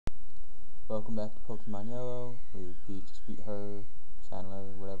Welcome back to Pokemon Yellow. We just beat her,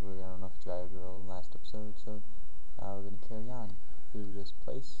 Chandler, whatever, I don't know if it's guy or girl in the last episode, so now we're gonna carry on through this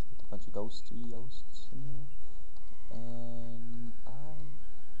place with a bunch of ghosts in here. And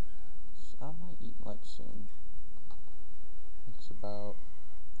I might eat lunch soon. It's about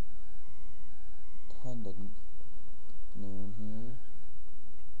 10 to noon here,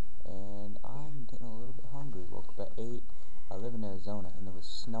 and I'm getting a little bit hungry. Woke up at 8. I live in Arizona, and there was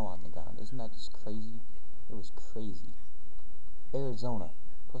snow on the ground. Isn't that just crazy? It was crazy. Arizona,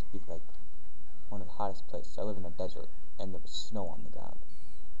 supposed to be like one of the hottest places. I live in a desert, and there was snow on the ground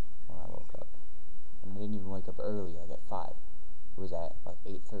when I woke up. And I didn't even wake up early, like at 5. It was at like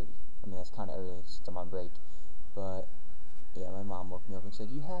 8:30. I mean, that's kind of early since I'm on break. But yeah, my mom woke me up and said,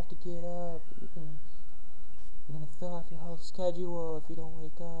 "You have to get up. You're gonna fill off your whole schedule if you don't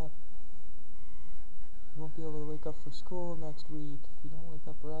wake up. You won't be able to wake up for school next week if you don't wake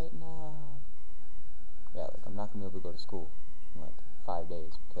up right now." Yeah, like I'm not gonna be able to go to school in like 5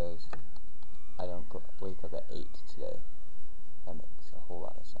 days because I don't wake up at 8 today. That makes a whole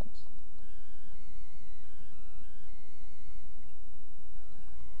lot of sense.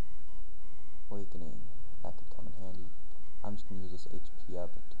 Awakening. That could come in handy. I'm just gonna use this HP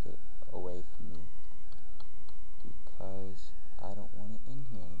up to get away from me because I don't want it in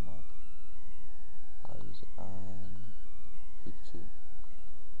here anymore. I'll use it on Pikachu.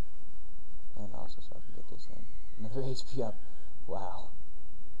 And also so I can get this thing. Another HP up. Wow.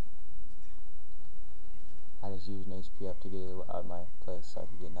 I just used an HP up to get it out of my place so I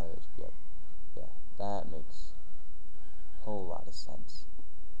could get another HP up. Yeah, that makes a whole lot of sense.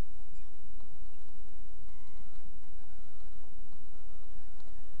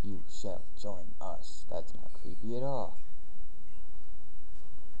 You shall join us. That's not creepy at all.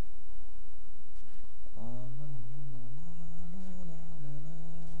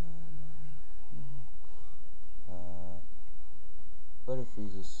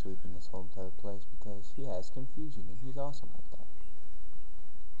 Butterfreeze is sweeping this whole entire place because he has confusion and he's awesome like that.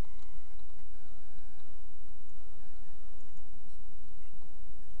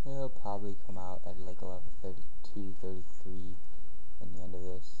 He'll probably come out at like level 32, 33 in the end of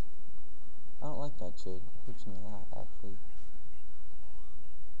this. I don't like Nightshade. It hurts me a lot, actually.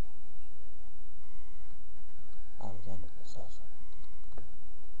 I was under possession.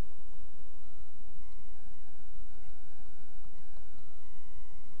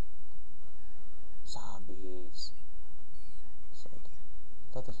 Zombies. It's like, I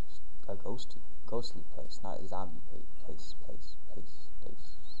thought this was a ghostly place, not a zombie place.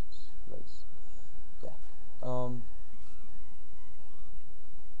 Yeah.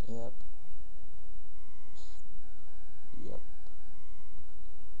 Yep.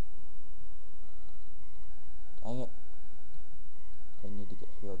 Dang it. They need to get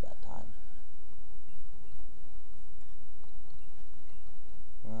healed that time.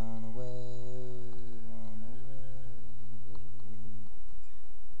 Run away, run away.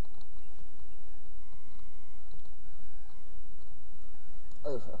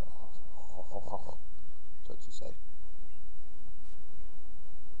 That's what she said.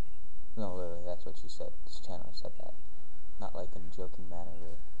 No, literally, that's what she said. This channel said that. Not like in a joking manner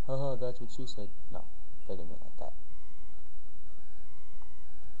where, haha, that's what she said. No, they didn't mean like that.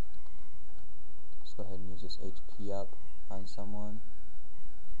 Let's go ahead and use this HP up on someone.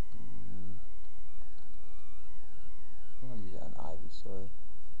 I'm gonna use it on Ivysaur.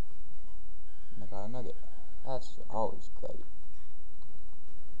 And I got a nugget. That's always great.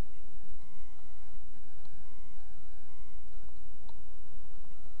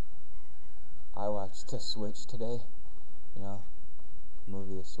 I watched The Switch today. You know, the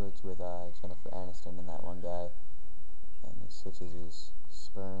movie The Switch with Jennifer Aniston and that one guy. And he switches his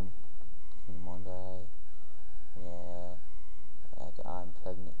sperm from one guy. Yeah. At the I'm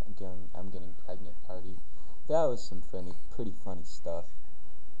getting pregnant party. That was some pretty funny stuff.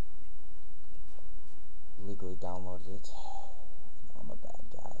 Legally downloaded it. I'm a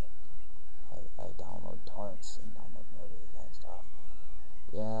bad guy. I download torrents and download movies and stuff.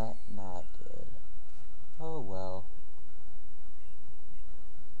 Yeah, not good. Oh well.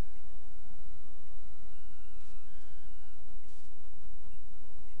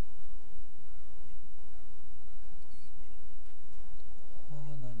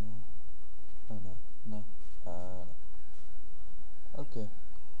 Okay,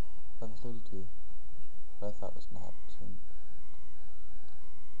 level 32. What I thought was gonna happen soon.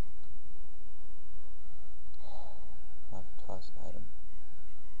 I have to toss an item.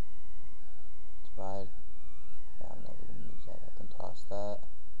 It's wide. Yeah, I'm never gonna use that. I can toss that.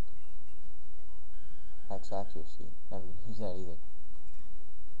 Max accuracy. Never gonna use that either.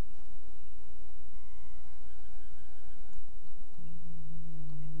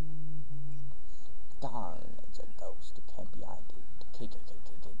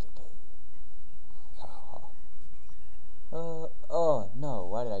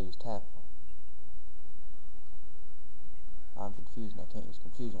 confused and I can't use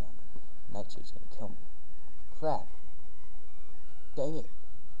confusion on him. And that shit's gonna kill me. Crap. Dang it.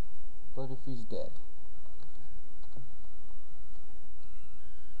 What if he's dead?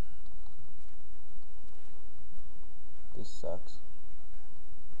 This sucks.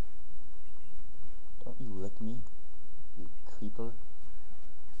 Don't you lick me, you creeper.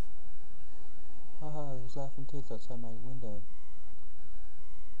 Haha, there's laughing kids outside my window.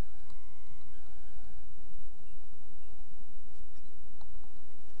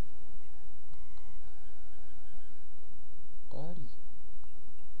 Daddy.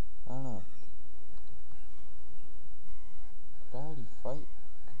 I don't know. Did I already fight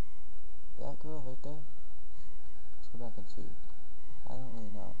that girl right there? Let's go back and see. I don't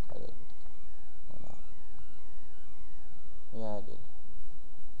really know if I did or not. Yeah, I did.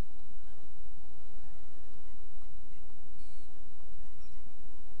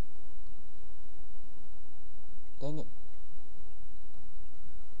 Dang it.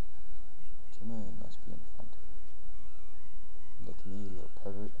 Jimmy must be in front. Lick me, you little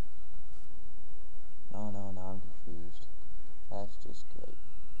pervert. No, now I'm confused. That's just great.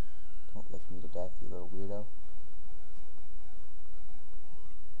 Don't lick me to death, you little weirdo.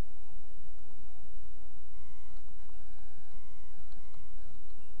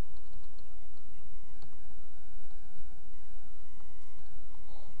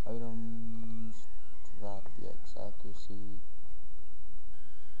 Items, drop the X accuracy,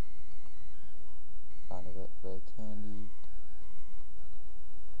 find a rare candy,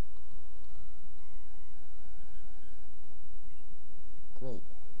 great,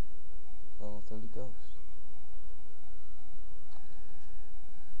 level 30 ghost.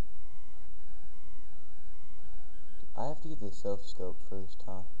 I have to get the self scope first,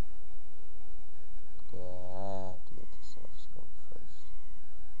 huh? Yeah, I have to get the self scope first.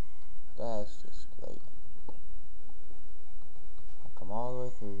 That's just great. I come all the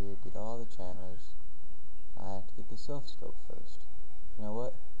way through here, beat all the channelers. I have to get the self scope first. You know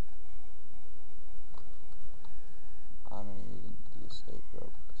what? I'm gonna use the escape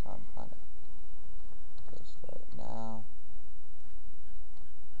rope because I'm kind of pissed right now.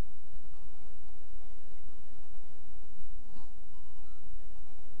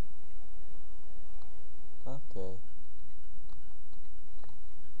 Okay.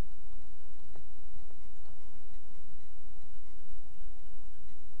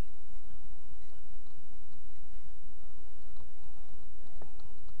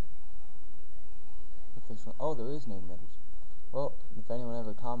 Oh, there is name letters. Well, if anyone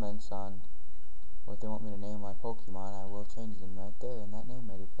ever comments on what they want me to name my Pokemon, I will change them right there in that name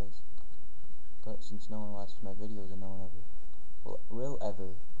letter place. But since no one watches my videos and no one ever will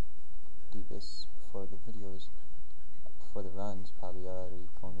ever do this before the videos, before the runs probably already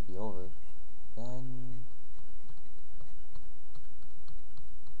going to be over, then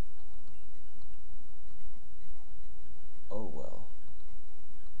oh well.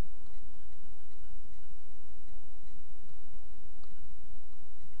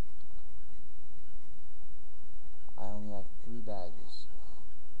 I only have 3 badges,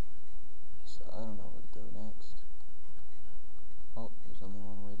 so I don't know where to go next. Oh, there's only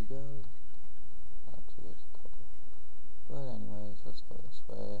one way to go. Actually, there's a couple. But anyways, let's go this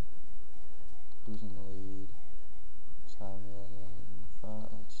way. Who's in the lead? Charming in the front.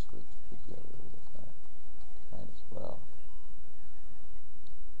 Let's switch Pidgeotto to the front. Might as well.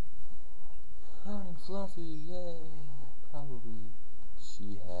 Brown and Fluffy, yay! Probably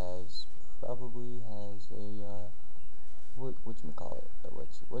has a whatchamacallit?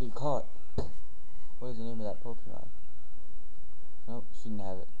 What do you call it? What is the name of that Pokemon? Nope, she didn't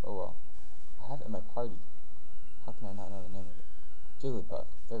have it. Oh well. I have it in my party. How can I not know the name of it? Jigglypuff.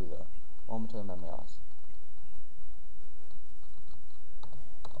 There we go. Momentary memory loss.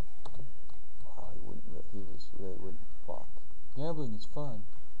 Wow, he really wouldn't walk. Gambling is fun.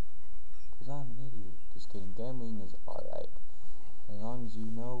 Cause I'm an idiot. Just kidding. Gambling is alright. As long as you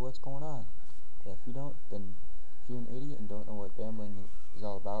know what's going on. But if you don't, then if you're an idiot and don't know what gambling is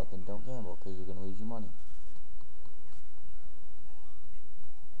all about, then don't gamble, because you're going to lose your money.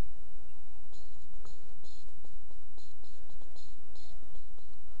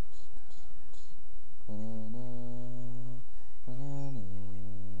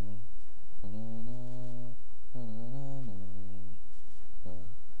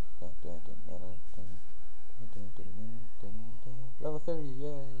 Level 30,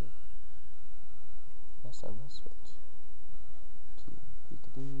 yay! Yes, I will switch to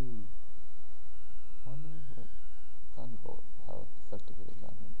Peekaboo. Wonder what Thunderbolt, how effective it is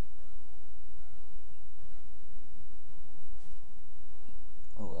on him.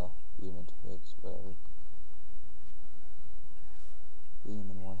 Oh well, beat him in 2 hits, whatever.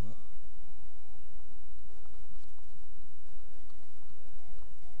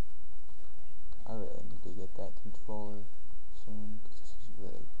 controller soon, because this is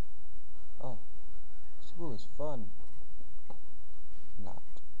really... Oh, school is fun. Not.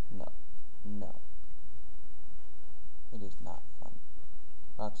 No. No. It is not fun.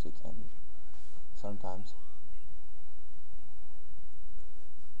 Well, actually, it can be. Sometimes.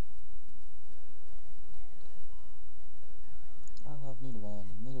 I love Nidoran,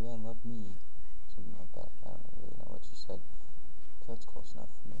 and Nidoran loved me. Something like that. I don't really know what she said. But that's close enough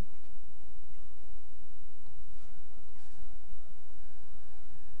for me.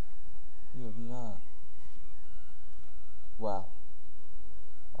 Yovina. Wow.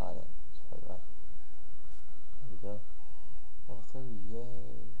 Oh, I didn't. That's probably why. There we go. Level 30, yay.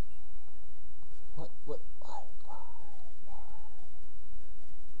 What? Why?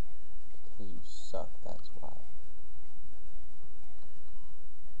 Because you suck, that's why.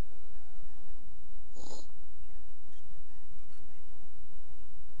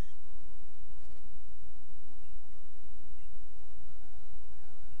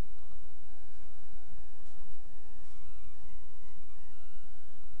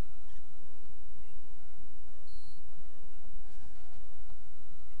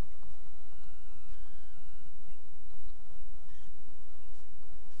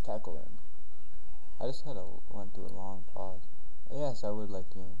 Tackle him. I just went through a long pause. Yes, I would like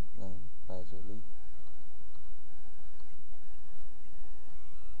to learn leisurely.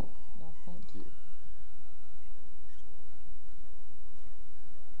 No, thank you.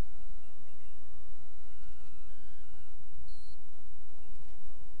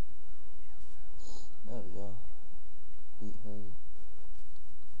 There we go. Beat her.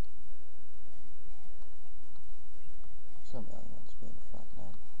 Somebody only wants to be in front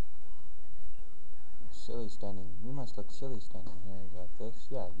now. Silly standing. You must look silly standing here like this.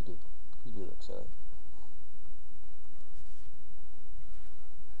 Yeah, you do. You do look silly.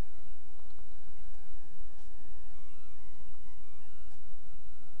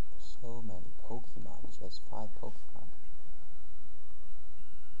 So many Pokemon. She has 5 Pokemon.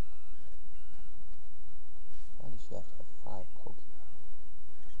 Why does she have to have 5 Pokemon?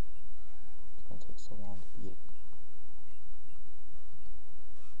 It's gonna take so long to beat it.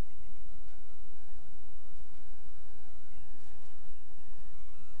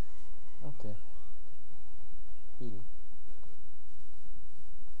 Okay. Beat it.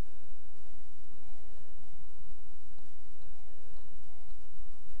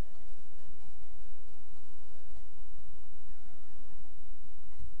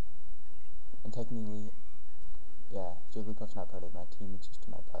 And technically, yeah, Jigglypuff's not part of my team, it's just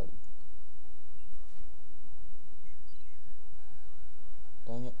my party.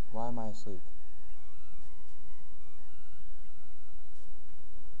 Dang it, why am I asleep?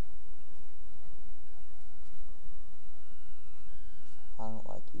 I don't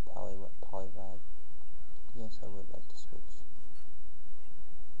like you, Poliwag. Yes, I would like to switch.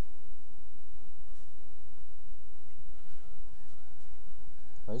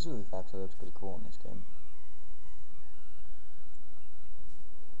 Razorleaf actually looks pretty cool in this game.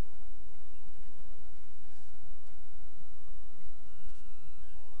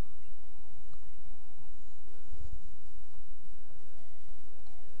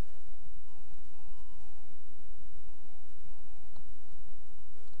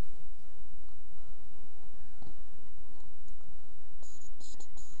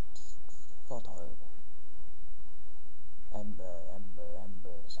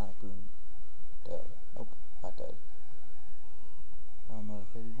 Ember, Sonic Boom. Dead. Nope, not dead. I'm level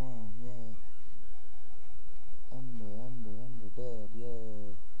 31, yay. Ember, dead,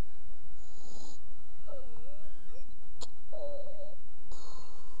 yay.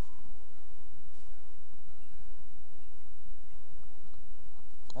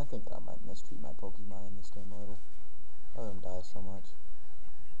 I think I might mistreat my Pokemon in this game a little. I let them die so much.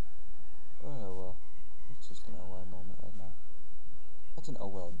 But oh well. It's just an oh well moment right now. That's an oh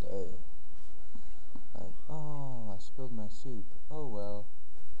well day. Like, oh, I spilled my soup. Oh well.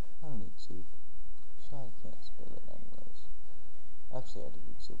 I don't eat soup. So I can't spill it anyways. Actually, I do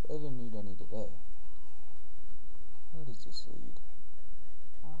eat soup. I didn't eat any today. Where does this lead?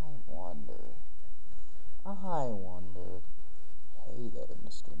 I wonder. Hey there,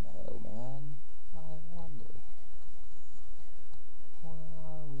 Mr. Mailman. I wonder. Where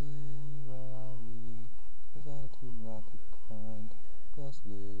are we? Is that a Team Rocket kind? Yes,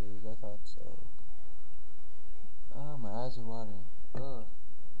 it is. I thought so. Oh, my eyes are watering. Ugh.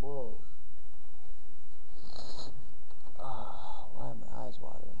 Whoa. Ah, why are my eyes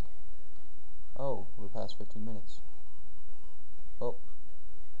watering? Oh, we're past 15 minutes. Oh.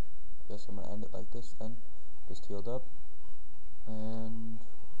 Guess I'm gonna end it like this then. Just healed up. And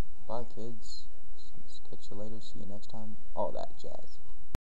bye, kids. guys. Catch you later. See you next time. All that jazz.